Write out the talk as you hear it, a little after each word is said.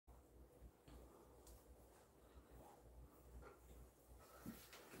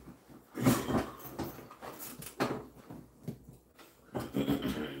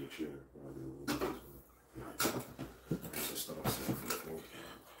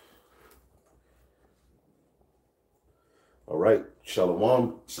All right,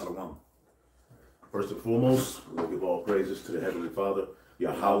 Shalom. Shalom. First and foremost, we'll give all praises to the Heavenly Father,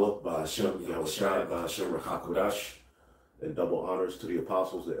 Yahweh, Ba'ashem, Yahushai, Ba'ashem, Rachakodash, and double honors to the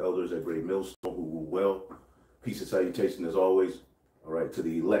apostles, the elders at Great Millstone who rule well. Peace and salutation as always, all right, to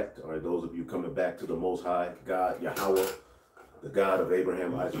the elect, all right, those of you coming back to the Most High God, Yahweh, the God of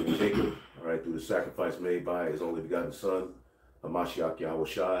Abraham, Isaac, and Jacob, all right, through the sacrifice made by his only begotten Son, Hamashiach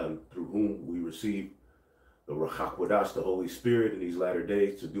Yahushai, and through whom we receive the Rachakodash, the Holy Spirit, in these latter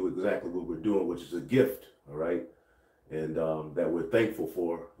days to do exactly what we're doing, which is a gift, all right, and that we're thankful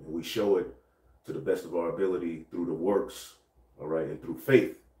for, and we show it to the best of our ability through the works, all right, and through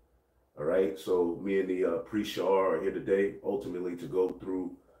faith, all right. So me and the priest Shahar are here today, ultimately to go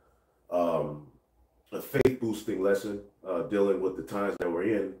through a faith-boosting lesson, dealing with the times that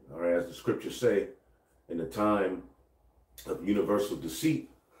we're in, all right, as the scriptures say, in the time of universal deceit.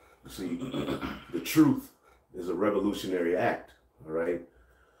 See, the truth is a revolutionary act, all right?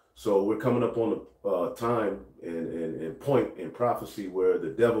 So we're coming up on a time and point in prophecy where the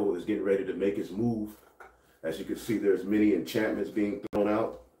devil is getting ready to make his move. As you can see, there's many enchantments being thrown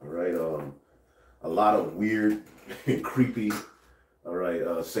out, all right? A lot of weird and creepy, all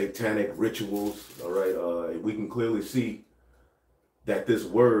right, satanic rituals, all right? We can clearly see that this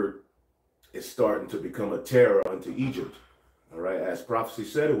word is starting to become a terror unto Egypt, all right, as prophecy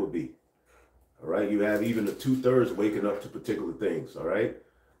said it would be. All right, you have even the 2/3 waking up to particular things, all right?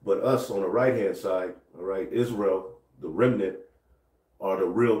 But us on the right-hand side, all right, Israel, the remnant, are the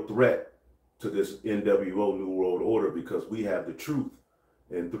real threat to this NWO New World Order because we have the truth.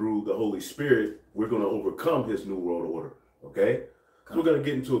 And through the Holy Spirit, we're going to overcome his New World Order, okay? So we're going to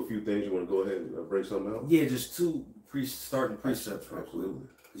get into a few things. You want to go ahead and break something out? Yeah, just two starting precepts. Absolutely.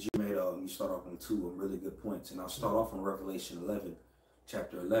 Because you start off on two really good points. And I'll start off on Revelation 11,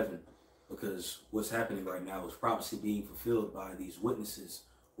 chapter 11. Because what's happening right now is prophecy being fulfilled by these witnesses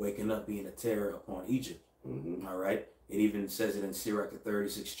waking up, being a terror upon Egypt. All right. It even says it in Sirach, the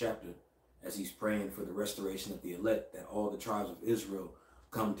 36th chapter, as he's praying for the restoration of the elect, that all the tribes of Israel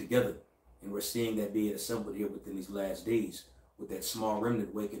come together. And we're seeing that being assembled here within these last days with that small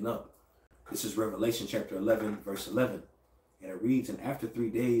remnant waking up. This is Revelation chapter 11, verse 11. And it reads, "And after 3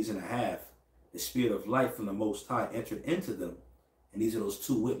 days and a half, the spirit of life from the Most High entered into them." And these are those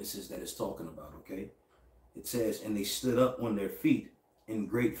two witnesses that it's talking about, okay? It says, "And they stood up on their feet, and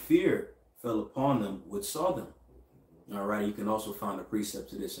great fear fell upon them which saw them." All right, you can also find a precept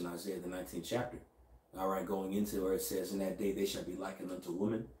to this in Isaiah, the 19th chapter. All right, going into where it says, "In that day they shall be likened unto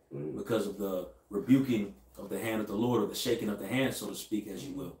women," because of the rebuking of the hand of the Lord, or the shaking of the hand, so to speak, as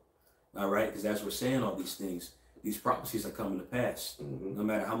you will. All right, because as we're saying all these things, these prophecies are coming to pass. No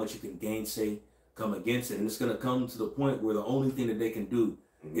matter how much you can gainsay, come against it, and it's going to come to the point where the only thing that they can do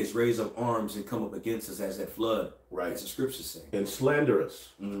is raise up arms and come up against us as that flood, right? As the scriptures say, and slander us,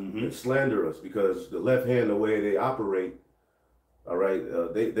 and slander us, because the left hand, the way they operate, all right,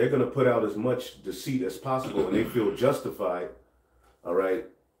 they're going to put out as much deceit as possible, and they feel justified, all right,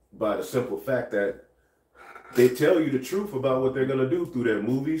 by the simple fact that they tell you the truth about what they're going to do through their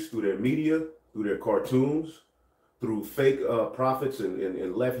movies, through their media, through their cartoons, through fake prophets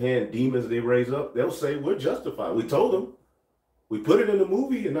and left-hand demons they raise up. They'll say, we're justified. We told them. We put it in the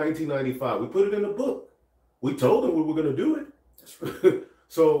movie in 1995. We put it in the book. We told them we were going to do it. That's right.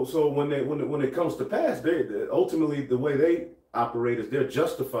 so when it comes to pass, they ultimately, the way they operate is they're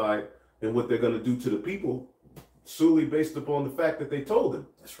justified in what they're going to do to the people solely based upon the fact that they told them.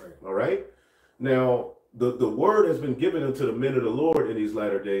 That's right. All right? Now, the word has been given unto the men of the Lord in these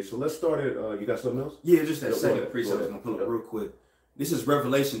latter days. So let's start it. You got something else? Yeah, just that second precept. I'm going to pull up real quick. This is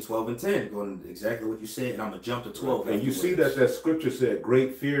Revelation 12 and 10, going exactly what you said, and I'm going to jump to 12. And you see that scripture said,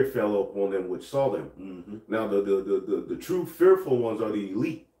 great fear fell upon them which saw them. Now, the true fearful ones are the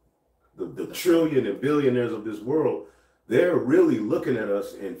elite, the trillion and billionaires of this world. They're really looking at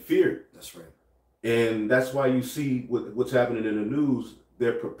us in fear. That's right. And that's why you see what's happening in the news.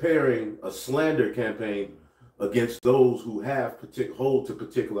 They're preparing a slander campaign against those who hold to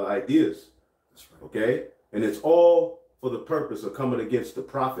particular ideas. That's right. Okay? And it's all for the purpose of coming against the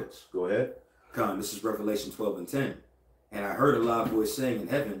prophets. Go ahead. This is Revelation 12 and 10. "And I heard a loud voice saying in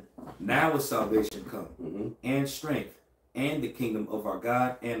heaven, now is salvation come, and strength, and the kingdom of our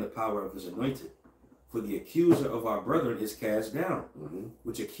God, and the power of his anointed. For the accuser of our brethren is cast down,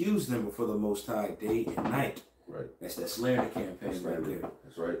 which accused them before the Most High day and night." Right. That's that slander campaign right there.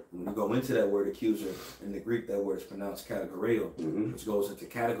 That's right. When we go into that word accuser, in the Greek, that word is pronounced kategoreo, which goes into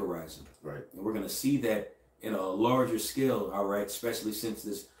categorizing. Right. And we're going to see that in a larger scale, all right, especially since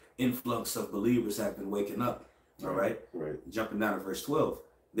this influx of believers have been waking up, all right? Right. Jumping down to verse 12.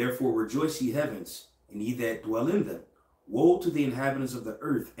 "Therefore rejoice, ye heavens, and ye that dwell in them. Woe to the inhabitants of the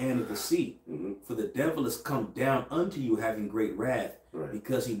earth and of the sea, for the devil is come down unto you having great wrath,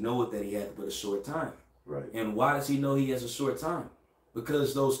 because he knoweth that he hath but a short time. And why does he know he has a short time?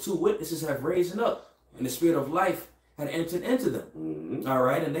 Because those two witnesses have risen up, and the spirit of life had entered into them. All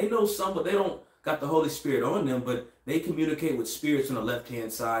right, and they know some, but they don't got the Holy Spirit on them, but they communicate with spirits on the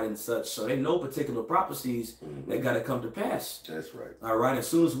left-hand side and such, so they know particular prophecies that got to come to pass. That's right. All right, as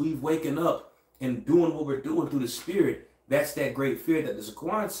soon as we've waken up and doing what we're doing through the Spirit, that's that great fear that the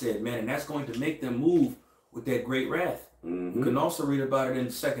Zaquan said, man, and that's going to make them move with that great wrath. You can also read about it in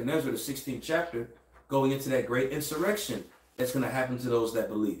 2nd Ezra, the 16th chapter, going into that great insurrection that's going to happen to those that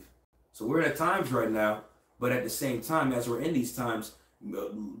believe. So we're in times right now, but at the same time, as we're in these times,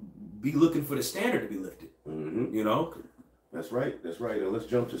 be looking for the standard to be lifted. You know? That's right. That's right. And let's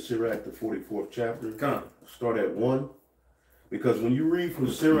jump to Sirach, the 44th chapter. Come. Start at 1. Because when you read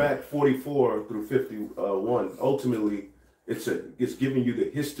from Sirach 44 through 51, ultimately, it's giving you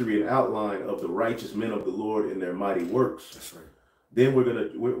the history and outline of the righteous men of the Lord and their mighty works. That's right. Then we're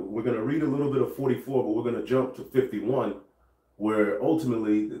gonna read a little bit of 44, but we're gonna jump to 51, where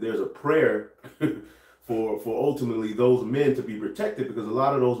ultimately there's a prayer for ultimately those men to be protected, because a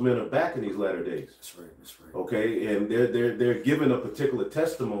lot of those men are back in these latter days. That's right. That's right. Okay, and they're given a particular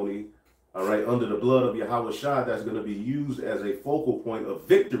testimony, all right, under the blood of Yahweh Shah, that's going to be used as a focal point of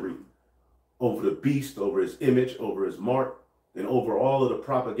victory over the beast, over his image, over his mark, and over all of the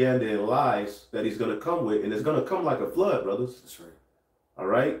propaganda and lies that he's going to come with. And it's going to come like a flood, brothers. That's right. All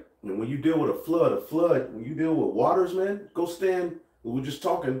right? And when you deal with a flood, when you deal with waters, man, go stand, we were just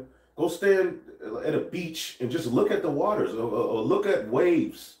talking, go stand at a beach and just look at the waters, or look at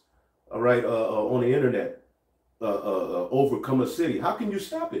waves, all right, on the internet, overcome a city. How can you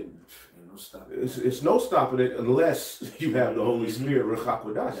stop it? It's no stopping it unless you have the Holy Spirit,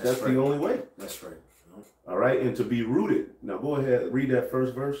 Ruach. That's the only way. That's right. All right, and to be rooted. Now go ahead, read that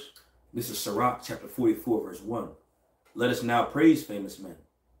first verse. This is Sirach chapter 44, verse 1. Let us now praise famous men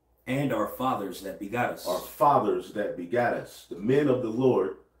and our fathers that begat us. Our fathers that begat us, the men of the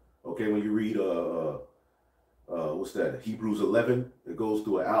Lord. Okay, when you read what's that? Hebrews 11, it goes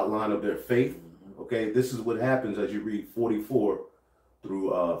through an outline of their faith. Okay, this is what happens as you read 44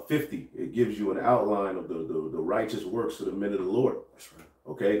 through 50. It gives you an outline of the righteous works of the men of the Lord. That's right.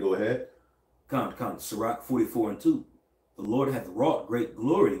 Okay, go ahead. Come. Sirach 44 and 2. The Lord hath wrought great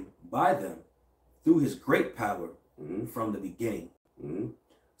glory by them through his great power from the beginning.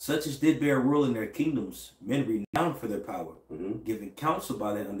 Such as did bear rule in their kingdoms, men renowned for their power, giving counsel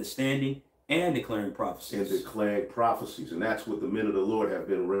by their understanding and declaring prophecies. And that's what the men of the Lord have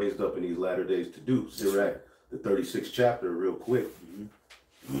been raised up in these latter days to do. Sirach, the 36th chapter, real quick.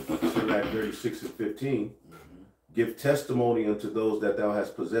 Sirach 36 and 15. Give testimony unto those that thou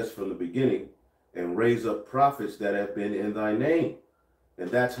hast possessed from the beginning, and raise up prophets that have been in thy name. And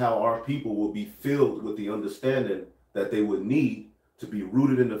that's how our people will be filled with the understanding that they would need to be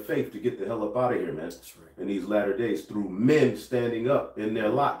rooted in the faith to get the hell up out of here, man. That's right. In these latter days, through men standing up in their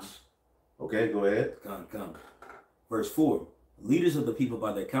lots. Okay, go ahead. Come. Verse 4. Leaders of the people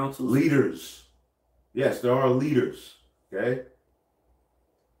by their counsels. Leaders. Yes, there are leaders. Okay.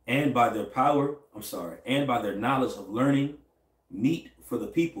 And by their and by their knowledge of learning, meet for the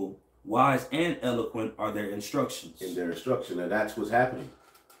people, wise and eloquent are their instructions. In their instruction, and that's what's happening.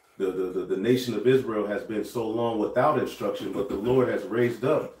 The nation of Israel has been so long without instruction, but the Lord has raised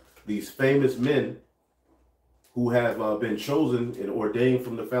up these famous men who have been chosen and ordained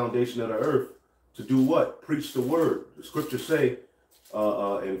from the foundation of the earth to do what? Preach the word. The scriptures say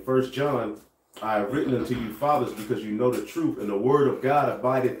in 1 John, I have written unto you, fathers, because you know the truth, and the word of God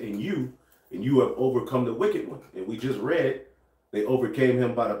abideth in you, and you have overcome the wicked one. And we just read, they overcame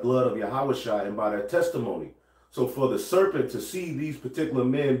him by the blood of Yahweh Shai and by their testimony. So for the serpent to see these particular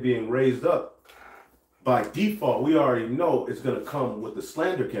men being raised up, by default, we already know it's going to come with the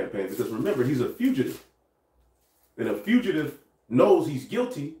slander campaign, because remember, he's a fugitive. And a fugitive knows he's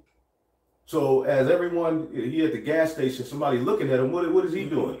guilty. So as everyone here at the gas station, somebody looking at him, what is he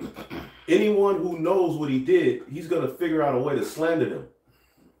doing? Anyone who knows what he did, he's going to figure out a way to slander them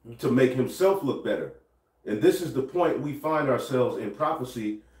to make himself look better. And this is the point we find ourselves in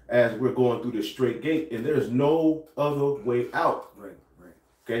prophecy as we're going through this straight gate, and there's no other way out. Right.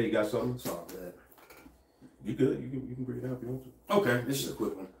 Okay, you got something? It's all good. You good? You can bring it out if you want to. Okay, this is a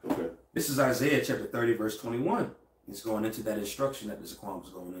quick one. Okay. This is Isaiah chapter 30, verse 21. It's going into that instruction that the Zaquan was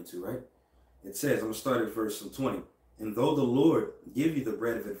going into, right? It says, I'm going to start at verse 20. And though the Lord give you the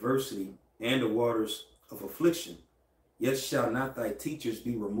bread of adversity and the waters of affliction, yet shall not thy teachers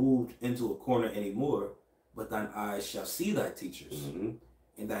be removed into a corner anymore, but thine eyes shall see thy teachers,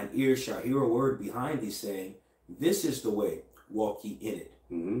 and thine ears shall hear a word behind thee saying, This is the way, walk ye in it.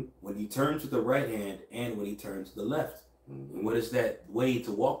 When he turned to the right hand and when he turned to the left. And what is that way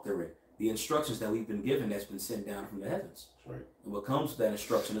to walk therein? The instructions that we've been given that's been sent down from the heavens. That's right. And what comes with that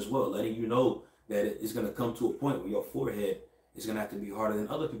instruction as well, letting you know that it is going to come to a point where your forehead is going to have to be harder than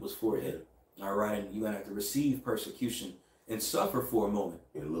other people's forehead. All right, and you're going to have to receive persecution and suffer for a moment.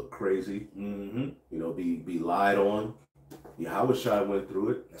 And look crazy. You know, be lied on. Yahushua went through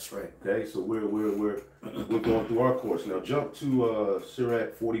it. That's right. Okay, so we're going through our course. Now jump to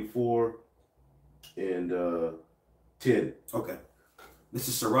Sirach 44 and 10. Okay. This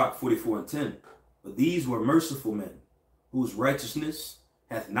is Sirach 44 and 10. But these were merciful men, whose righteousness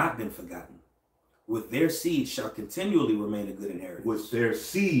hath not been forgotten. With their seed shall continually remain a good inheritance. With their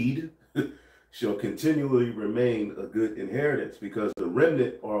seed shall continually remain a good inheritance, because the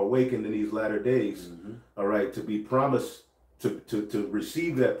remnant are awakened in these latter days, all right, to be promised, to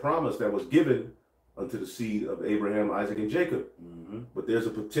receive that promise that was given unto the seed of Abraham, Isaac, and Jacob. But there's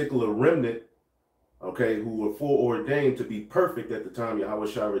a particular remnant, okay, who were foreordained to be perfect at the time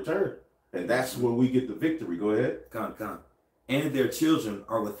Yahushua returned. And that's where we get the victory. Go ahead. Con. And their children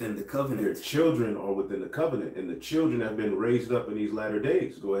are within the covenant. Their children are within the covenant, and the children have been raised up in these latter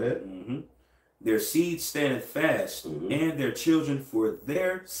days. Go ahead. Their seed standeth fast, and their children for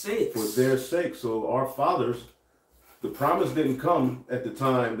their sakes. For their sake. So our fathers, the promise didn't come at the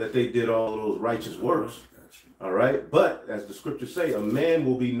time that they did all those righteous works. All right. But as the scriptures say, a man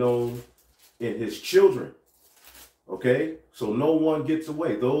will be known in his children. Okay. So no one gets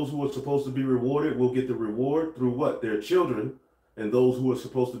away. Those who are supposed to be rewarded will get the reward through what? Their children. And those who are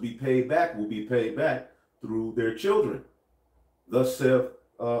supposed to be paid back will be paid back through their children. Thus saith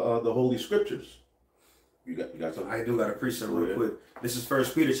the Holy Scriptures. You got something? I do got a precept real quick. This is 1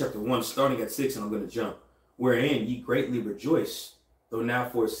 Peter chapter 1, starting at 6, and I'm going to jump. Wherein ye greatly rejoice, though now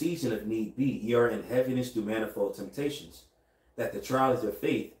for a season of need be, ye are in heaviness through manifold temptations, that the trial of your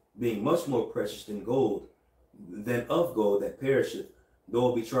faith, being much more precious than gold, than of gold that perisheth, though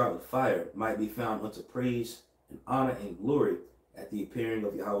it be tried with fire, might be found unto praise and honor and glory at the appearing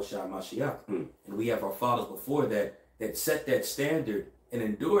of Yahushua Mashiach. And we have our fathers before that set that standard and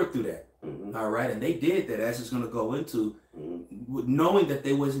endured through that. All right, and they did that, as it's going to go into, knowing that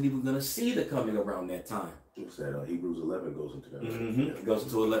they wasn't even going to see the coming around that time. What's that? Hebrews 11 goes into that. It goes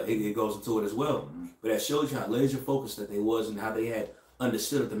into it as well. But that shows you how laser focused that they was, and how they had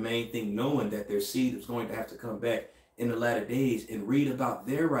understood the main thing, knowing that their seed was going to have to come back in the latter days and read about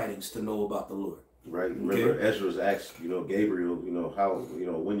their writings to know about the Lord. Right. Remember, Ezra's asked, Gabriel, how,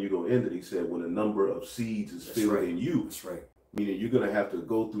 when you go into it, he said, when a number of seeds is filled in you. That's right. Meaning you're going to have to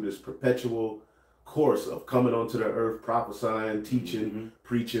go through this perpetual course of coming onto the earth, prophesying, teaching,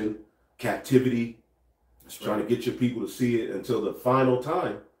 preaching, captivity, trying to get your people to see it until the final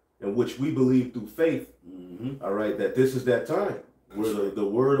time, in which we believe through faith, all right, that this is that time where the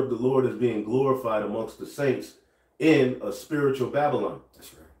word of the Lord is being glorified amongst the saints in a spiritual Babylon.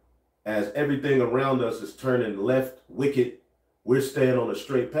 That's right. As everything around us is turning left, wicked, we're staying on a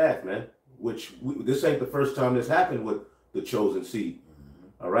straight path, man. This ain't the first time this happened with the chosen seed.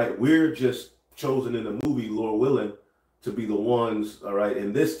 All right, we're just chosen in the movie, Lord willing, to be the ones, all right,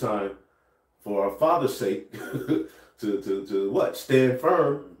 in this time, for our Father's sake, to what? Stand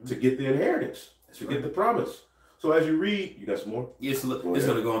firm to get the inheritance, get the promise. So as you read, you got some more? Yes, look, it's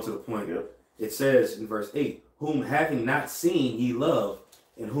going to go on to the point. It says in verse 8, whom having not seen ye love,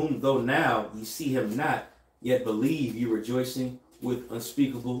 and whom though now ye see him not, yet believe ye rejoicing with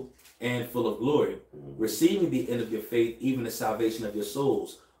unspeakable and full of glory, receiving the end of your faith, even the salvation of your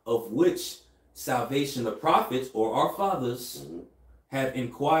souls, of which salvation the prophets, or our fathers, have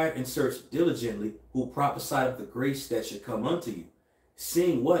inquired and searched diligently, who prophesied of the grace that should come unto you,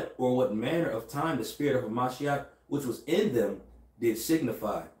 seeing what manner of time the spirit of Mashiach, which was in them, did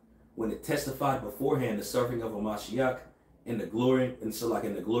signify, when it testified beforehand the suffering of Mashiach, and the glory, and so like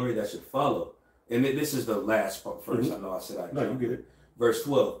in the glory that should follow. And this is the last part first. I know I said No, you get it. Verse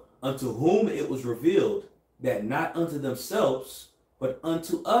 12, unto whom it was revealed that not unto themselves, but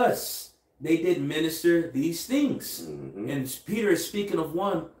unto us they did minister these things. And Peter is speaking of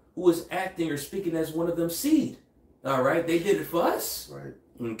one who was acting or speaking as one of them seed. All right, they did it for us. Right.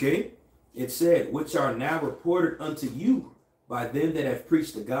 Okay. It said, which are now reported unto you by them that have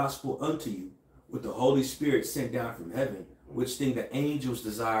preached the gospel unto you, with the Holy Spirit sent down from heaven, which thing the angels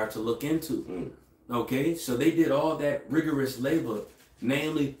desire to look into. Okay, so they did all that rigorous labor,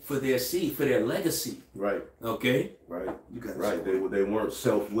 namely for their seed, for their legacy. Right. Okay. Right. Right. They weren't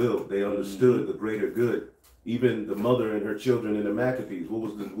self-willed. They understood the greater good. Even the mother and her children in the Maccabees. What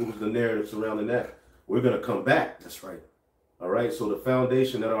was the narrative surrounding that? We're going to come back. That's right. All right. So the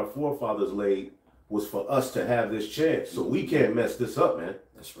foundation that our forefathers laid was for us to have this chance. So we can't mess this up, man.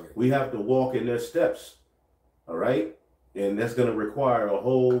 That's right. We have to walk in their steps. All right? And that's going to require a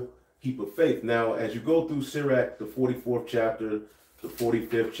whole heap of faith. Now, as you go through Sirach, the 44th chapter, the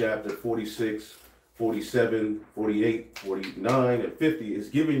 45th chapter, 46, 47, 48, 49, and 50 is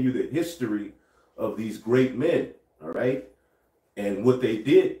giving you the history of these great men, all right? And what they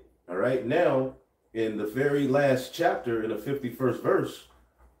did, all right? Now, in the very last chapter, in the 51st verse,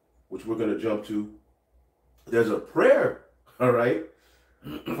 which we're going to jump to, there's a prayer, all right,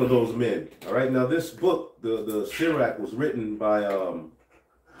 for those men, all right? Now, this book, the Sirach, was written by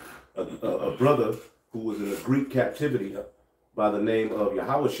a brother who was in a Greek captivity by the name of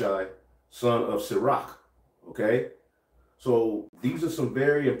Yahushai, son of Sirach, okay? So these are some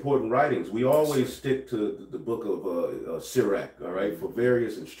very important writings. We always stick to the book of Sirach, all right, for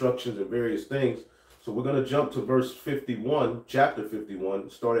various instructions and various things. So we're going to jump to verse 51, chapter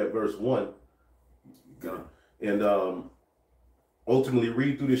 51, start at verse 1. And ultimately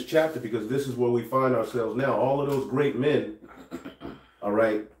read through this chapter, because this is where we find ourselves now. All of those great men, all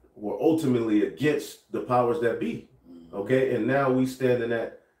right, were ultimately against the powers that be, okay? And now we stand in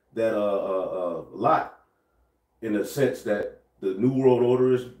that lot, in the sense that the New World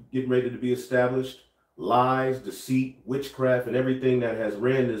Order is getting ready to be established. Lies, deceit, witchcraft, and everything that has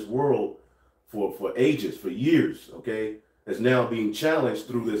ran this world for ages, for years, okay, is now being challenged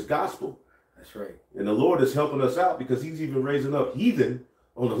through this gospel. That's right. And the Lord is helping us out, because he's even raising up heathen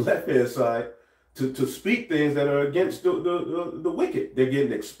on the left-hand side to speak things that are against the wicked. They're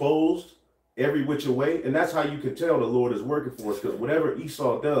getting exposed every which way. And that's how you can tell the Lord is working for us, because whatever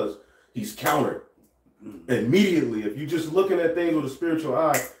Esau does, he's countered. Immediately, if you're just looking at things with a spiritual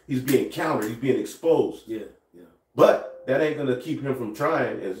eye, he's being countered, he's being exposed. Yeah, yeah. But that ain't gonna keep him from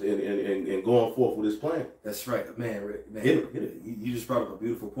trying and going forth with his plan. That's right, man. Hit it. You just brought up a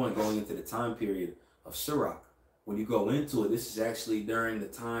beautiful point going into the time period of Sirach. When you go into it, this is actually during the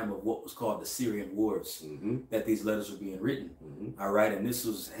time of what was called the Syrian Wars, that these letters were being written. All right, and this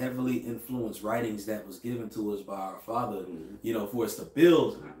was heavily influenced writings that was given to us by our father, you know, for us to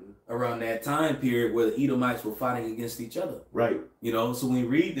build around that time period where the Edomites were fighting against each other. Right. You know, so when you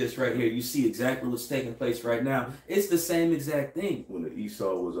read this right here, you see exactly what's taking place right now. It's the same exact thing. When the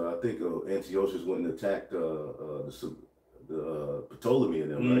Esau was, I think Antiochus went and attacked the Ptolemy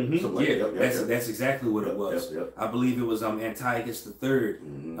and them, right? Like that's exactly what it was. I believe it was Antiochus III,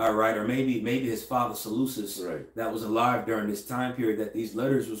 all right, or maybe his father Seleucus, that was alive during this time period that these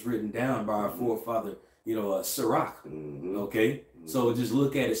letters was written down by our forefather, you know, Sirach. Okay, so just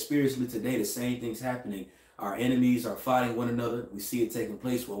look at it spiritually today. The same thing's happening. Our enemies are fighting one another. We see it taking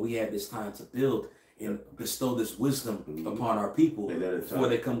place while we have this time to build and bestow this wisdom upon our people before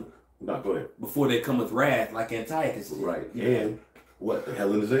they come. Go ahead. Before they come with wrath, like Antiochus did. Right. And what? The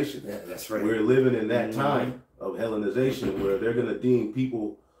Hellenization. Yeah, that's right. We're living in that time of Hellenization where they're going to deem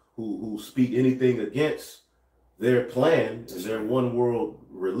people who speak anything against their plan and their one world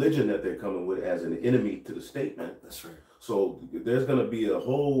religion that they're coming with as an enemy to the state, man. That's right. So there's going to be a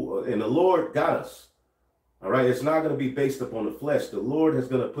whole, and the Lord got us. All right. It's not going to be based upon the flesh. The Lord is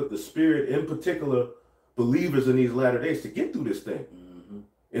going to put the spirit, in particular, believers in these latter days to get through this thing.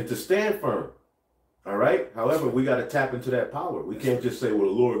 And to stand firm, all right. However, we got to tap into that power. We can't just say, "Well,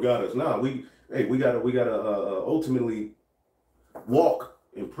 the Lord got us." No, we gotta ultimately walk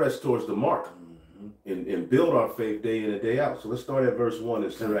and press towards the mark and build our faith day in and day out. So let's start at verse 1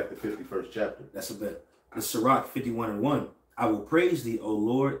 in Sirach, the 51st chapter. That's a bit. The Sirach 51:1. I will praise thee, O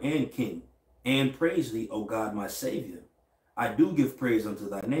Lord and King, and praise thee, O God, my Savior. I do give praise unto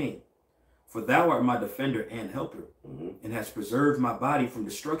thy name. For thou art my defender and helper, and hast preserved my body from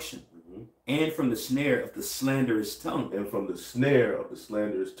destruction, and from the snare of the slanderous tongue. And from the snare of the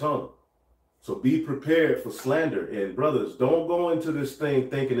slanderous tongue. So be prepared for slander. And brothers, don't go into this thing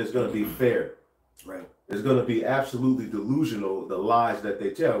thinking it's going to be fair. Right. It's going to be absolutely delusional, the lies that they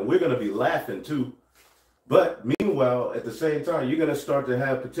tell. And we're going to be laughing too. But meanwhile, at the same time, you're going to start to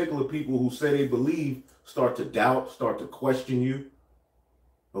have particular people who say they believe start to doubt, start to question you.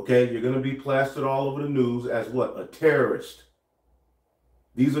 Okay, you're going to be plastered all over the news as what? A terrorist.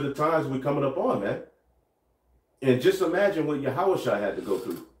 These are the times we're coming up on, man. And just imagine what Yahushua had to go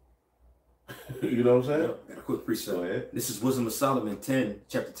through. You know what I'm saying? Yep. Got a quick precept. This is Wisdom of Solomon 10,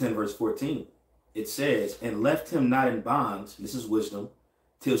 chapter 10, verse 14. It says, and left him not in bonds, this is wisdom,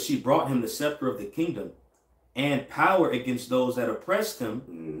 till she brought him the scepter of the kingdom and power against those that oppressed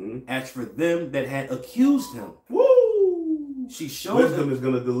him, as for them that had accused him. Woo! She showed wisdom is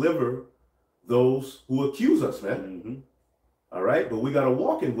going to deliver those who accuse us, man. All right, but we got to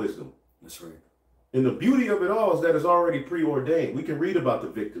walk in wisdom. That's right. And the beauty of it all is that it's already preordained. We can read about the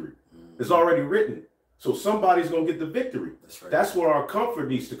victory. It's already written. So somebody's going to get the victory. That's right. That's where our comfort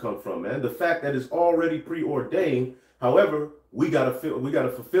needs to come from, man. The fact that it's already preordained. However, we got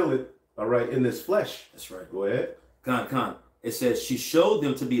to fulfill it, all right, in this flesh. That's right. Go ahead. Con. It says, she showed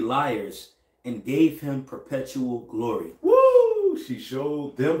them to be liars and gave him perpetual glory. Woo! She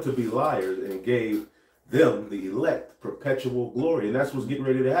showed them to be liars and gave them, the elect, perpetual glory. And that's what's getting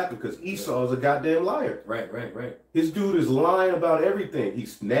ready to happen because Esau is a goddamn liar. Right. His dude is lying about everything.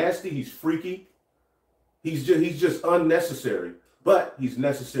 He's nasty. He's freaky. He's just unnecessary. But he's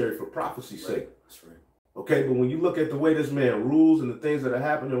necessary for prophecy's sake. That's right. Okay, but when you look at the way this man rules and the things that are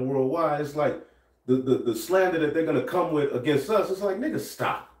happening worldwide, it's like the slander that they're going to come with against us. It's like, nigga,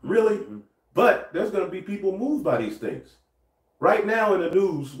 stop. Really? But there's going to be people moved by these things. Right now in the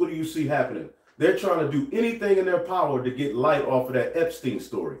news, what do you see happening? They're trying to do anything in their power to get light off of that Epstein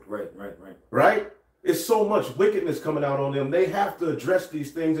story. Right? It's so much wickedness coming out on them. They have to address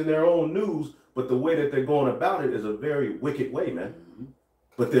these things in their own news, but the way that they're going about it is a very wicked way, man.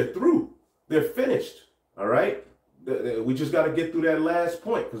 But they're through. They're finished. All right? We just got to get through that last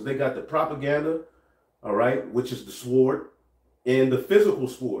point because they got the propaganda, all right, which is the sword, and the physical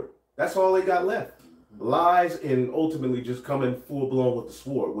sword. That's all they got left. Lies and ultimately just coming full blown with the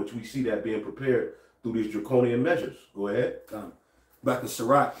sword, which we see that being prepared through these draconian measures. Go ahead. Back to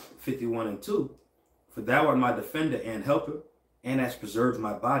Sirach 51:2. For thou art my defender and helper, and hast preserved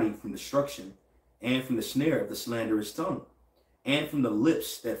my body from destruction, and from the snare of the slanderous tongue, and from the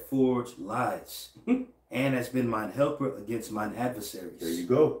lips that forge lies, and has been mine helper against mine adversaries. There you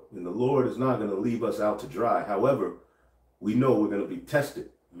go. And the Lord is not going to leave us out to dry. However, we know we're going to be tested.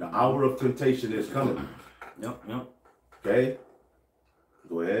 The hour of temptation is coming. Yep. Okay?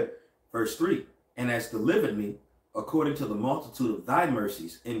 Go ahead. Verse 3. And hast delivered me according to the multitude of thy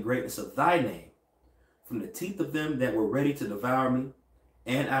mercies and greatness of thy name, from the teeth of them that were ready to devour me,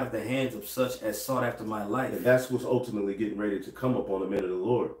 and out of the hands of such as sought after my life. And that's what's ultimately getting ready to come up on the men of the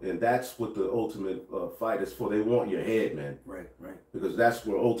Lord. And that's what the ultimate fight is for. They want your head, man. Right. Because that's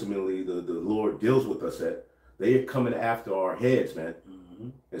where ultimately the Lord deals with us at. They are coming after our heads, man.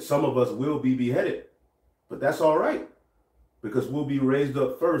 And some of us will be beheaded. But that's all right. Because we'll be raised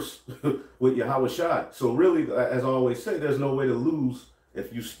up first with Yahweh Shai. So really, as I always say, there's no way to lose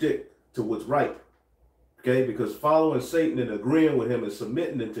if you stick to what's right. Okay, because following Satan and agreeing with him and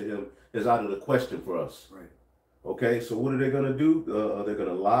submitting to him is out of the question for us. Right. Okay, so what are they going to do? They're going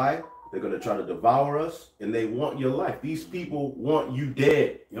to lie. They're going to try to devour us, and they want your life. These people want you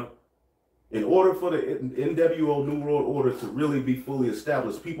dead. Yep. In order for the NWO New World Order to really be fully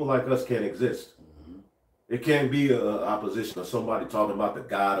established, people like us can't exist. It can't be an opposition or somebody talking about the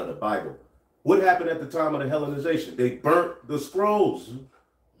God of the Bible. What happened at the time of the Hellenization? They burnt the scrolls,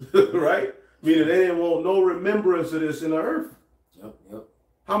 right? Meaning they didn't want no remembrance of this in the earth. Yep.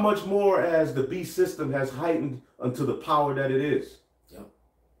 How much more as the beast system has heightened unto the power that it is? Yep.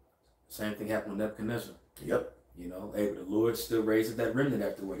 Same thing happened with Nebuchadnezzar. Yep. You know, the Lord still raised that remnant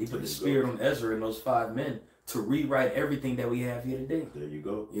afterward. He put the spirit on Ezra and those 5 men to rewrite everything that we have here today. There you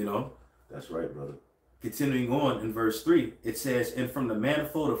go. You know? That's right, brother. Continuing on in verse 3, it says, and from the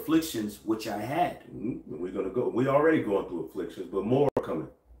manifold afflictions which I had. We're going to go. We're already going through afflictions, but more are coming.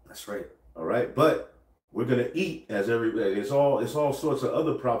 That's right. All right. But we're going to eat as everybody. It's all sorts of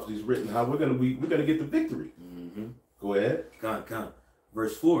other prophecies written how we're going to get the victory. Go ahead. Con.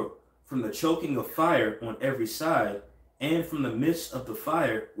 Verse 4, from the choking of fire on every side, and from the midst of the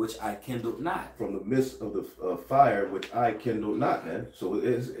fire which I kindled not. From the midst of the fire which I kindled not, man. So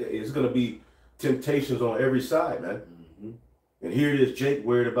it's going to be temptations on every side, man. And here it is, Jake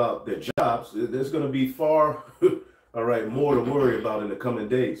worried about their jobs. There's going to be far, all right, more to worry about in the coming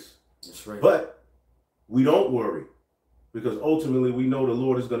days. That's right. But we don't worry because ultimately we know the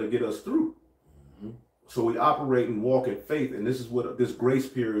Lord is going to get us through. So we operate and walk in faith, and this is what this grace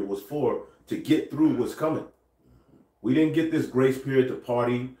period was for, to get through what's coming. We didn't get this grace period to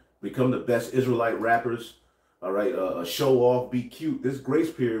party, become the best Israelite rappers, all right, show off, be cute. This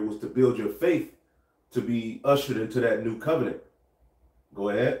grace period was to build your faith to be ushered into that new covenant. Go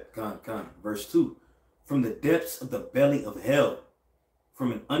ahead. Con. Verse 2, from the depths of the belly of hell,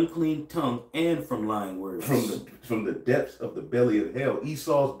 from an unclean tongue and from lying words. From the depths of the belly of hell,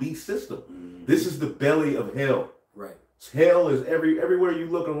 Esau's beast system. This is the belly of hell. Right. Hell is everywhere you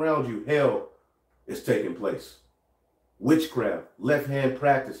look around you, hell is taking place. Witchcraft, left-hand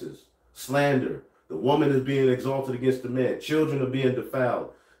practices, slander. The woman is being exalted against the man. Children are being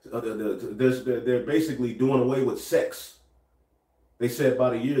defiled. They're basically doing away with sex. They said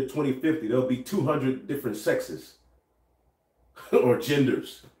by the year 2050, there'll be 200 different sexes or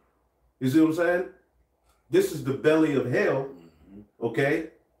genders. You see what I'm saying? This is the belly of hell,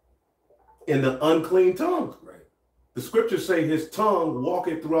 okay? in the unclean tongue. Right. The scriptures say his tongue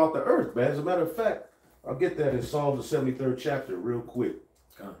walketh throughout the earth, man. As a matter of fact, I'll get that in Psalms, the 73rd chapter, real quick.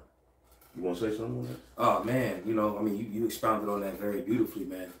 You want to say something on that? Oh, man. You know, I mean, you expounded on that very beautifully,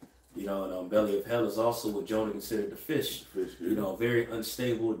 man. You know, and belly of hell is also what Jonah considered the fish. Yeah. You know, a very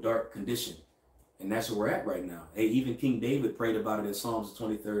unstable, dark condition. And that's where we're at right now. Hey, even King David prayed about it in Psalms, the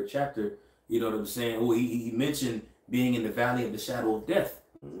 23rd chapter. You know what I'm saying? Oh, he mentioned being in the valley of the shadow of death.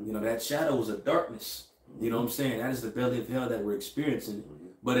 You know, that shadow was a darkness. You know what I'm saying? That is the belly of hell that we're experiencing.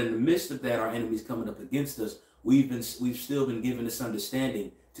 But in the midst of that, our enemies coming up against us, we've still been given this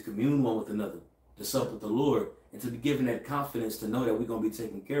understanding to commune one with another, to sup with the Lord, and to be given that confidence to know that we're going to be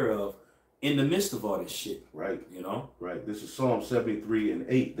taken care of in the midst of all this shit. Right. You know? Right. This is Psalm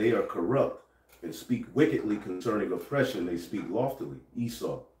 73:8. They are corrupt and speak wickedly concerning oppression. They speak loftily.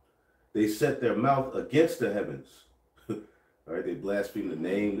 Esau. They set their mouth against the heavens. All right. They blaspheme the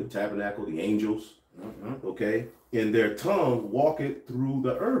name, the tabernacle, the angels. Okay. And their tongue walketh through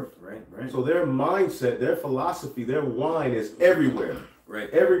the earth. Right. So their mindset, their philosophy, their wine is everywhere. Right.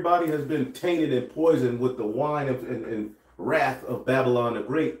 Everybody has been tainted and poisoned with the wine and wrath of Babylon the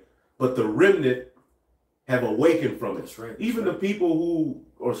Great. But the remnant have awakened from it. That's right. Even the people who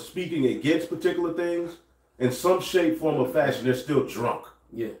are speaking against particular things, in some shape, form, or fashion, they're still drunk.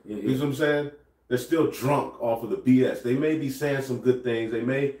 Yeah. You know what I'm saying? They're still drunk off of the BS. They may be saying some good things. They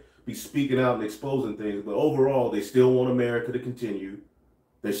may be speaking out and exposing things. But overall, they still want America to continue.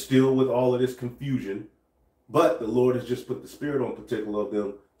 They're still with all of this confusion. But the Lord has just put the spirit on particular of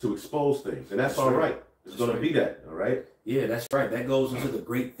them to expose things. And that's all right. It's going to be that, all right? Yeah, that's right. That goes into the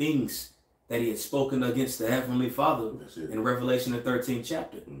great things that he had spoken against the Heavenly Father in Revelation, the 13th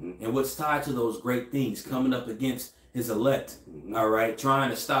chapter. And what's tied to those great things coming up against his elect, all right? Trying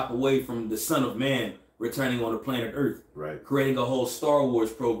to stop away from the Son of Man returning on the planet Earth. Right. Creating a whole Star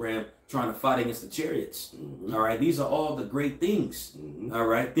Wars program trying to fight against the chariots. All right? These are all the great things, all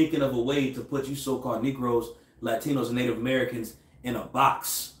right? Thinking of a way to put you so-called Negroes, Latinos, and Native Americans in a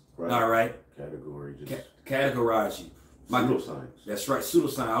box, all right? Category. Categorize you. Pseudoscience. That's right,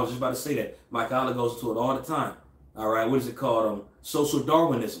 pseudoscience. I was just about to say that. Mike Allah goes into it all the time. All right, what is it called? Social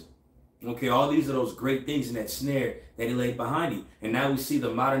Darwinism. Okay, all these are those great things in that snare that he laid behind you. And now we see the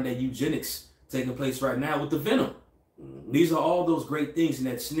modern day eugenics taking place right now with the venom. These are all those great things in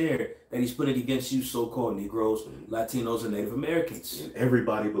that snare that he's putting against you so-called Negroes, Latinos, and Native Americans. And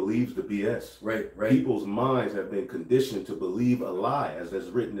everybody believes the BS. Right. People's minds have been conditioned to believe a lie, as that's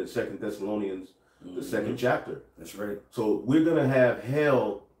written in 2 Thessalonians, the 2nd chapter. That's right. So we're going to have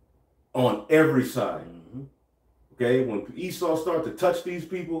hell on every side. Okay? When Esau starts to touch these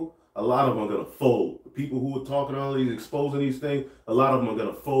people, a lot of them are going to fold. The people who are talking all these, exposing these things, a lot of them are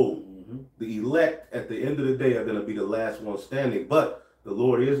going to fold. The elect, at the end of the day, are going to be the last one standing. But the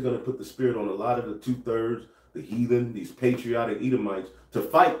Lord is going to put the spirit on a lot of the 2/3, the heathen, these patriotic Edomites, to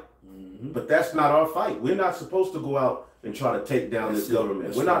fight. But that's not our fight. We're not supposed to go out and try to take down this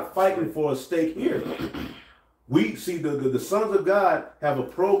government. We're not fighting for a stake here. We see the sons of God have a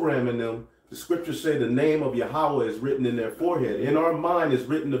program in them. The scriptures say the name of Yahweh is written in their forehead. In our mind is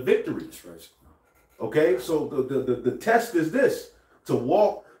written the victory. Okay, so the test is this: to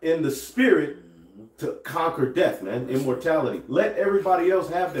walk in the spirit to conquer death, man, immortality. Let everybody else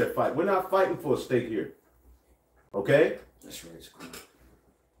have their fight. We're not fighting for a stake here. Okay? That's right.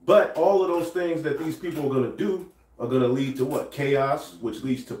 But all of those things that these people are going to do are going to lead to what? Chaos, which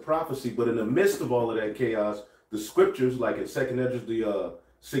leads to prophecy. But in the midst of all of that chaos, the scriptures, like in 2nd Ezra, the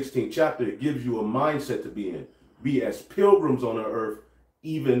 16th chapter, it gives you a mindset to be in. Be as pilgrims on the earth,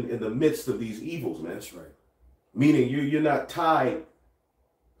 even in the midst of these evils, man. That's right. Meaning you're not tied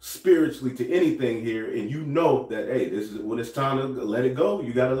spiritually to anything here, and you know that, hey, this is when it's time to let it go.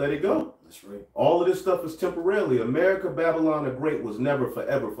 You got to let it go. That's right. All of this stuff is temporarily. America, Babylon the Great was never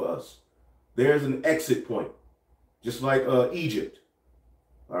forever for us. There's an exit point, just like Egypt.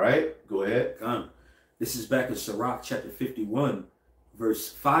 All right, go ahead. This is back in Sirach chapter 51, verse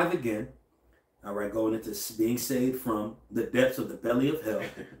 5 again. All right, going into being saved from the depths of the belly of hell,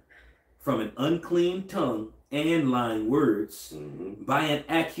 from an unclean tongue and lying words, by an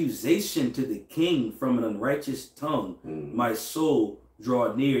accusation to the king from an unrighteous tongue, my soul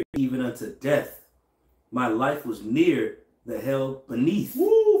draw near even unto death. My life was near the hell beneath.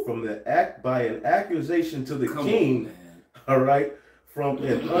 Woo! From the act by an accusation to the king. On, all right, from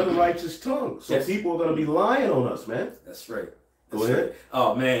an unrighteous tongue. So people are going to be lying on us, man. That's right. Go ahead. Right.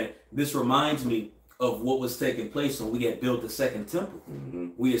 Oh man, this reminds me of what was taking place when we had built the second temple.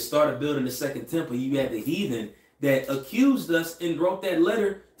 We had started building the second temple. You had the heathen that accused us and wrote that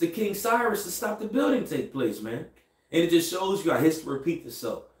letter to King Cyrus to stop the building take place, man. And it just shows you how history repeats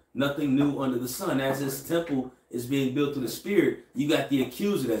itself. Nothing new under the sun. As this temple is being built through the Spirit, you got the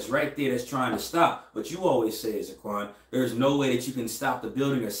accuser that's right there that's trying to stop. But you always say, Zaquan, there's no way that you can stop the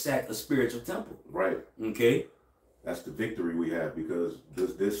building or sack a spiritual temple. Right. Okay. That's the victory we have, because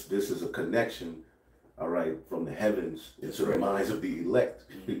this is a connection, all right, from the heavens into the minds of the elect.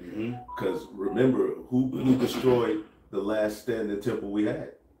 Because remember, who destroyed the last standing temple we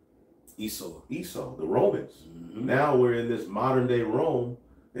had? Esau, the Romans. Now we're in this modern day Rome,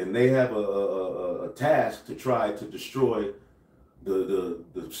 and they have a task to try to destroy the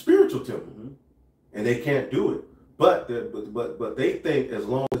spiritual temple, and they can't do it. But they think as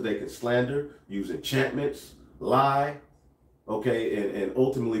long as they can slander, use enchantments, lie, okay, and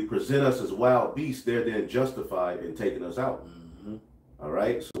ultimately present us as wild beasts, they're then justified in taking us out. All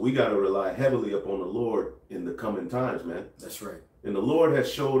right, so we got to rely heavily upon the Lord in the coming times, man. That's right. And the Lord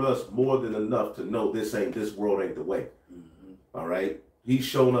has showed us more than enough to know this world ain't the way. All right, He's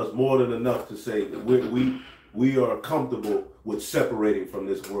shown us more than enough to say that we are comfortable with separating from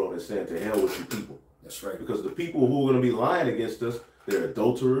this world and saying, to hell with you people. That's right. Because the people who are going to be lying against us, they're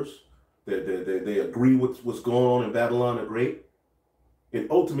adulterers. They agree with what's going on in Babylon the Great. And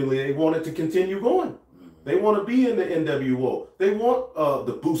ultimately, they want it to continue going. They want to be in the NWO. They want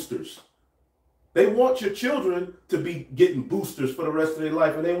the boosters. They want your children to be getting boosters for the rest of their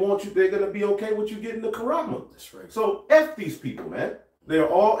life. And they're going to be okay with you getting the karama. That's right. So F these people, man. They're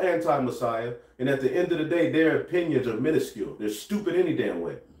all anti-Messiah. And at the end of the day, their opinions are minuscule. They're stupid any damn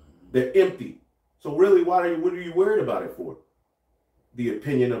way. They're empty. So really, what are you worried about it for? The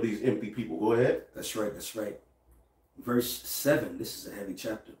opinion of these empty people. Go ahead. That's right. That's right. Verse 7. This is a heavy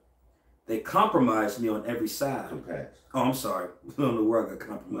chapter. They compromised me on every side. Compass. Oh, I'm sorry. I don't know where I got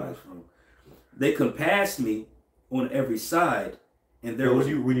compromised from. They compassed me on every side, and there was.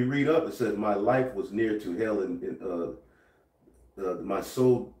 When you read up, it says, "My life was near to hell, and my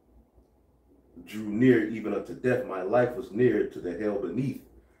soul drew near even unto death. My life was near to the hell beneath."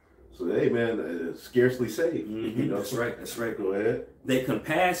 So, hey, man, scarcely saved. You know? That's right. That's right. Go ahead. They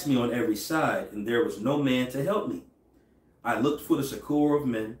compassed me on every side, and there was no man to help me. I looked for the succor of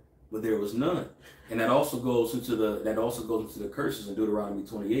men, but there was none. And that also goes into the curses in Deuteronomy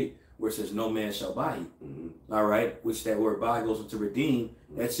 28, where it says, "No man shall buy you." All right, which that word "buy" goes into redeem.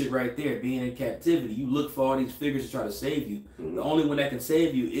 That's it right there. Being in captivity, you look for all these figures to try to save you. The only one that can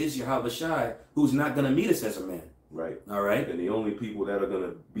save you is Yahweh Shai, who's not going to meet us as a man. Right. All right. And the only people that are going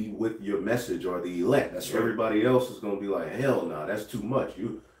to be with your message are the elect. That's right. Everybody else is going to be like, hell no, that's too much.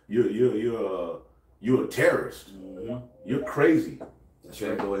 You're a terrorist. You're crazy. That's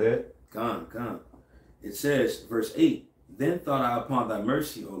right. Go ahead. Come. It says, verse 8, "Then thought I upon thy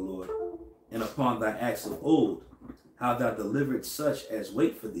mercy, O Lord, and upon thy acts of old, how thou delivered such as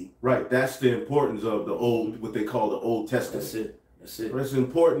wait for thee." Right. That's the importance of the old, what they call the Old Testament. That's it. That's it. It's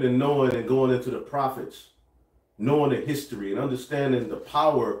important in knowing and going into the prophets, knowing the history and understanding the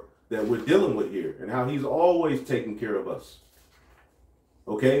power that we're dealing with here and how He's always taking care of us.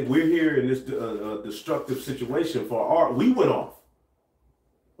 Okay, we're here in this destructive situation we went off.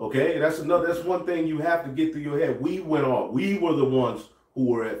 Okay, that's one thing you have to get through your head. We went off. We were the ones who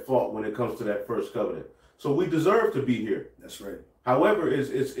were at fault when it comes to that first covenant. So we deserve to be here. That's right. However,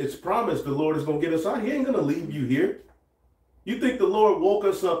 it's promised the Lord is going to get us out. He ain't going to leave you here. You think the Lord woke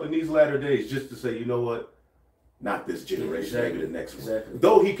us up in these latter days just to say, you know what? Not this generation, maybe the next one.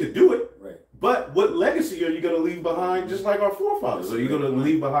 Though He could do it. Right. But what legacy are you going to leave behind, just like our forefathers? Are you going to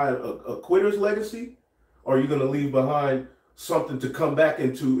leave behind a quitter's legacy? Or are you going to leave behind something to come back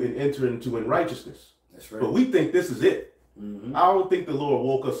into and enter into in righteousness? That's right. But we think this is it. I don't think the Lord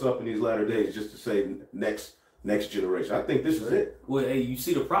woke us up in these latter days just to say next generation. I think this is it. Well, hey, you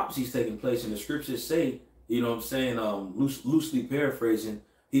see the prophecies taking place, and the scriptures say, you know what I'm saying, loosely paraphrasing,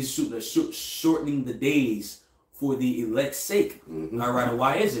 He's shortening the days for the elect's sake. All right, and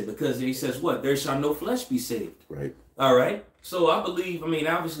why is it? Because He says what? There shall no flesh be saved. Right. All right. So I believe,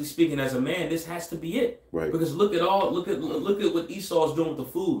 obviously speaking as a man, this has to be it. Right. Because look at what Esau's doing with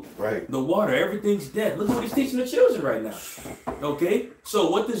the food. Right. The water, everything's dead. Look what he's teaching the children right now. Okay?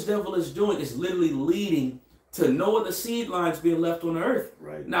 So what this devil is doing is literally leading to no other seed lines being left on the earth.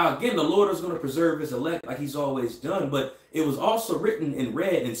 Right. Now, again, the Lord is going to preserve His elect like He's always done, but it was also written and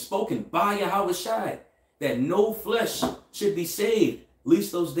read and spoken by Yahweh Shai that no flesh should be saved,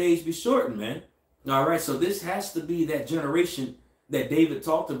 lest those days be shortened, man. All right, so this has to be that generation that David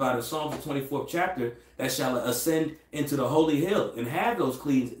talked about in Psalms the 24th chapter that shall ascend into the holy hill and have those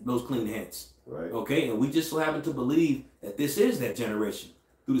clean hands. Right. Okay, and we just so happen to believe that this is that generation.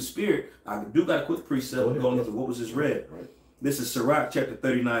 Through the Spirit, I do got a quick precept going into what was just read. Right. This is Sirach chapter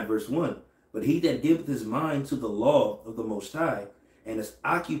 39, verse 1. "But he that giveth his mind to the law of the Most High, and is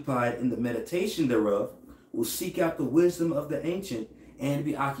occupied in the meditation thereof will seek out the wisdom of the ancient and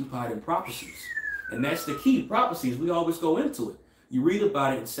be occupied in prophecies. And that's the key. Prophecies, we always go into it. You read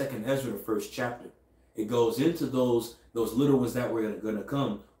about it in 2nd Ezra, the 1st chapter. It goes into those little ones that were going to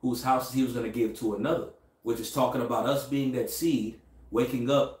come, whose houses he was going to give to another, which is talking about us being that seed, waking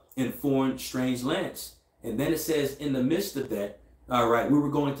up in foreign, strange lands. And then it says in the midst of that, all right, we were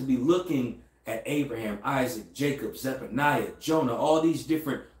going to be looking at Abraham, Isaac, Jacob, Zephaniah, Jonah, all these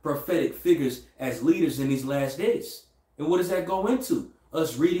different prophetic figures as leaders in these last days. And what does that go into?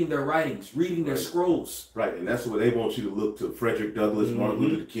 Us reading their writings, reading their scrolls. Right, and that's what they want you to look to. Frederick Douglass, Martin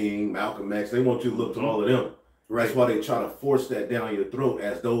Luther King, Malcolm X. They want you to look to all of them. Right. That's why they try to force that down your throat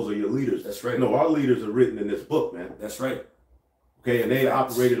as those are your leaders. That's right. No, our leaders are written in this book, man. That's right. Okay, and they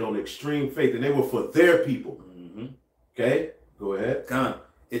operated on extreme faith, and they were for their people. Okay, go ahead. Con.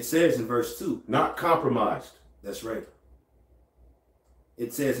 It says in verse 2. Not compromised. That's right.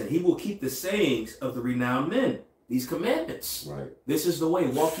 It says, and he will keep the sayings of the renowned men. These commandments. Right. This is the way.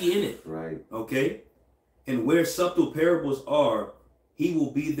 Walk ye in it. Right. Okay. And where subtle parables are, he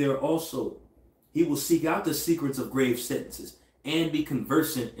will be there also. He will seek out the secrets of grave sentences and be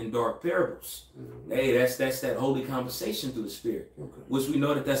conversant in dark parables. Hey, that's that holy conversation through the Spirit, which we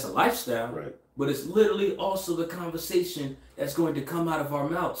know that that's a lifestyle. Right. But it's literally also the conversation that's going to come out of our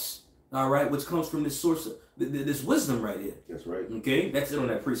mouths. All right, which comes from this source of this wisdom right here. That's right. Okay, that's it on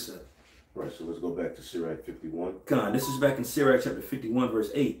that precept. Right, so let's go back to Sirach 51. Con, this is back in Sirach chapter 51,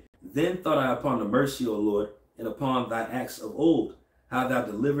 verse 8. Then thought I upon the mercy, O Lord, and upon thy acts of old, how thou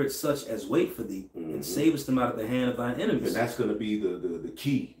delivered such as wait for thee, and savest them out of the hand of thine enemies. And that's going to be the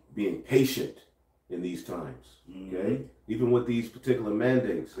key, being patient in these times. Okay? Even with these particular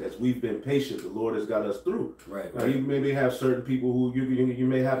mandates, as we've been patient, the Lord has got us through. Right. Now, you maybe have certain people who you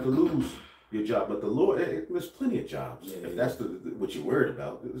may have to lose your job, but the Lord, there's plenty of jobs. If that's what you're worried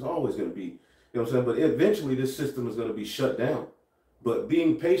about, there's always going to be, you know what I'm saying? But eventually this system is going to be shut down. But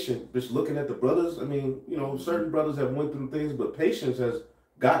being patient, just looking at the brothers, I mean, you know, certain brothers have went through things, but patience has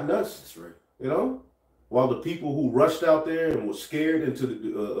gotten us. That's right. You know, while the people who rushed out there and were scared into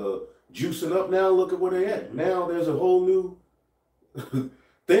the juicing up now, look at where they at. Now there's a whole new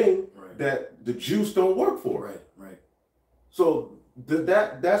thing that the juice don't work for. Right, right. So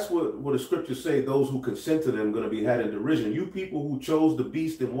that's what the scriptures say, those who consent to them are going to be had in derision. You people who chose the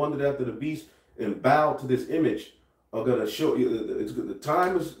beast and wandered after the beast and bowed to this image are going to show you, the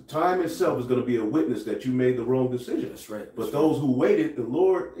time itself is going to be a witness that you made the wrong decision. That's right. But those who waited, the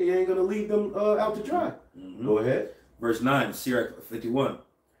Lord, he ain't going to leave them out to dry. Go ahead. Verse 9, Sirach 51.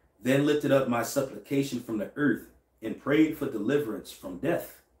 Then lifted up my supplication from the earth and prayed for deliverance from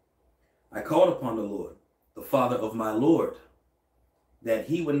death. I called upon the Lord, the Father of my Lord, that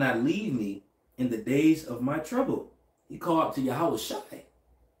he would not leave me in the days of my trouble. He called to Yahweh Shai.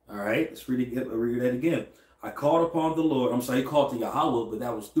 All right, let's read that again. I called upon the Lord. I'm sorry, he called to Yahweh, but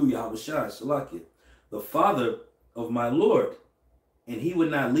that was through Yahweh Shai, Salakia, the Father of my Lord, and he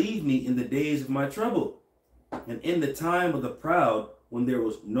would not leave me in the days of my trouble, and in the time of the proud, when there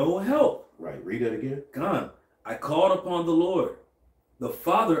was no help. Right, read that again. Come on. I called upon the Lord, the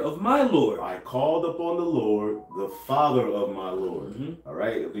Father of my Lord. I called upon the Lord, the Father of my Lord. All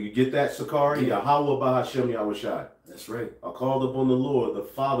right, do you get that, Sakari? Yahweh Bahashem Yahweh Shai. That's right. I called upon the Lord, the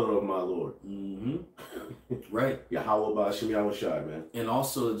Father of my Lord. Right. Yahweh Bahashem Yahweh Shai, man. And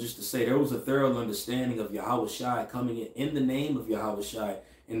also, just to say, there was a thorough understanding of Yahweh Shai coming in the name of Yahweh Shai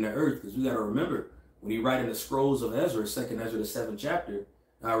in the earth. Because we got to remember, when you write in the scrolls of Ezra, 2nd Ezra, the 7th chapter,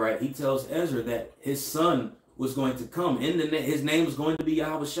 all right, he tells Ezra that his son was going to come. His name was going to be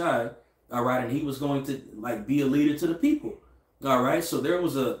Yahweh Shai, all right, and he was going to, like, be a leader to the people. All right, so there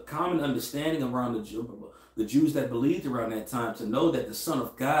was a common understanding around the Jews that believed around that time to know that the Son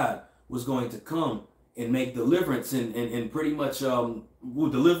of God was going to come and make deliverance and pretty much will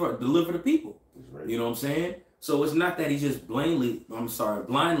deliver the people. Right. You know what I'm saying? So it's not that he's just blindly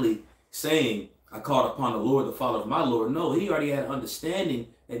saying, I called upon the Lord, the Father of my Lord. No, he already had an understanding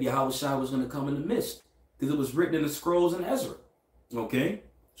that Yahweh Shai was going to come in the midst, because it was written in the scrolls in Ezra. Okay?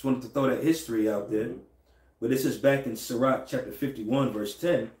 Just wanted to throw that history out there. But this is back in Sirach chapter 51, verse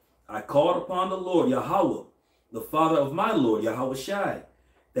 10. I called upon the Lord, Yahweh, the Father of my Lord, Yahweh Shai,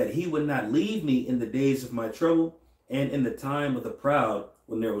 that he would not leave me in the days of my trouble and in the time of the proud,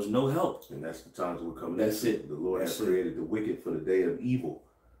 when there was no help. And that's the times we're coming. That's into. it. The Lord That's has created the wicked for the day of evil.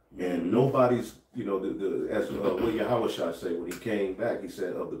 And nobody's, you know, as what Yahweh Shai said when he came back, he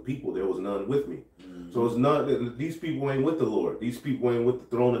said, of the people, there was none with me. So it's not, these people ain't with the Lord. These people ain't with the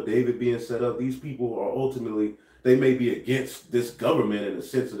throne of David being set up. These people are ultimately, they may be against this government in the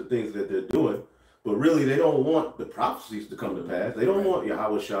sense of the things that they're doing, But really, they don't want the prophecies to come to pass. They don't want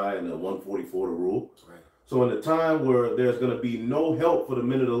Yahweh Shai and the 144 to rule. Right. So in the time where there's going to be no help for the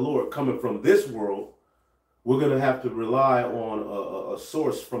men of the Lord coming from this world, we're going to have to rely on a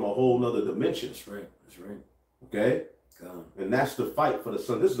source from a whole nother dimension. That's right. That's right. Okay? God. And that's the fight for the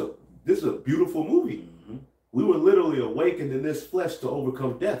son. This is a beautiful movie. Mm-hmm. We were literally awakened in this flesh to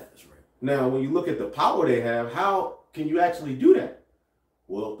overcome death. That's right. Now, when you look at the power they have, how can you actually do that?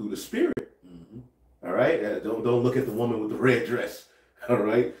 Well, through the Spirit. Mm-hmm. All right? Don't look at the woman with the red dress. All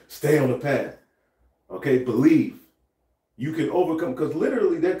right? Stay on the path. Okay? Believe. You can overcome, because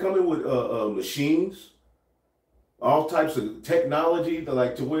literally they're coming with machines, all types of technology,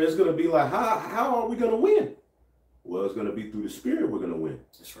 to where it's going to be like, how are we going to win? Well, it's going to be through the Spirit we're going to win.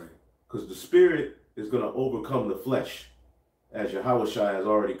 That's right. Because the Spirit is going to overcome the flesh, as Yahweh Shai has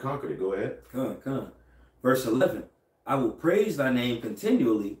already conquered it. Go ahead. Come on. Verse 11. I will praise thy name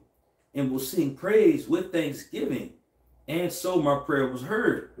continually, and will sing praise with thanksgiving. And so my prayer was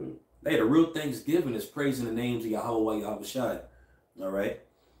heard. Hey, the real thanksgiving is praising the names of Yahweh Yahweh Shai. All right.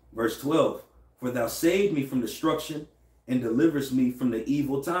 Verse 12. For thou saved me from destruction, and deliverest me from the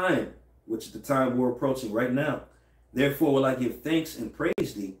evil time, which is the time we're approaching right now. Therefore will I give thanks and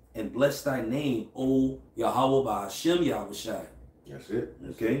praise thee, and bless thy name, O Yahweh Ba'ashem Yahweh Shai. That's it.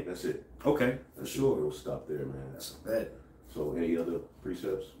 Okay. That's it. Okay. For sure. We'll stop there, man. That's a bet. So any other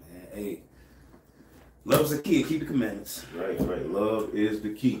precepts? Man, hey. Love's the key. Keep the commandments. Right. Love is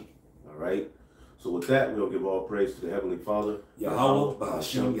the key. All right. So with that, we'll give all praise to the Heavenly Father. Yahweh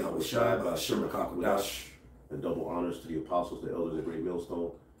Ba'ashem Yahweh Shai Ba'ashem Rakakodash. And double honors to the apostles, the elders, the great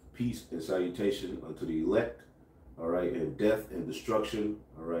millstone. Peace and salutation unto the elect. All right, and death and destruction,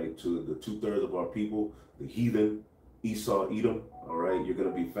 all right, to the 2/3 of our people, the heathen, Esau, Edom, all right, you're going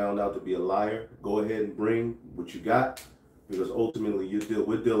to be found out to be a liar. Go ahead and bring what you got, because ultimately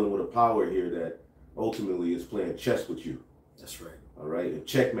we're dealing with a power here that ultimately is playing chess with you. That's right. All right, and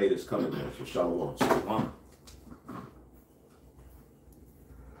checkmate is coming, man, so shalom. Shalom.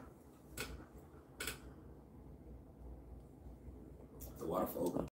 The water for open.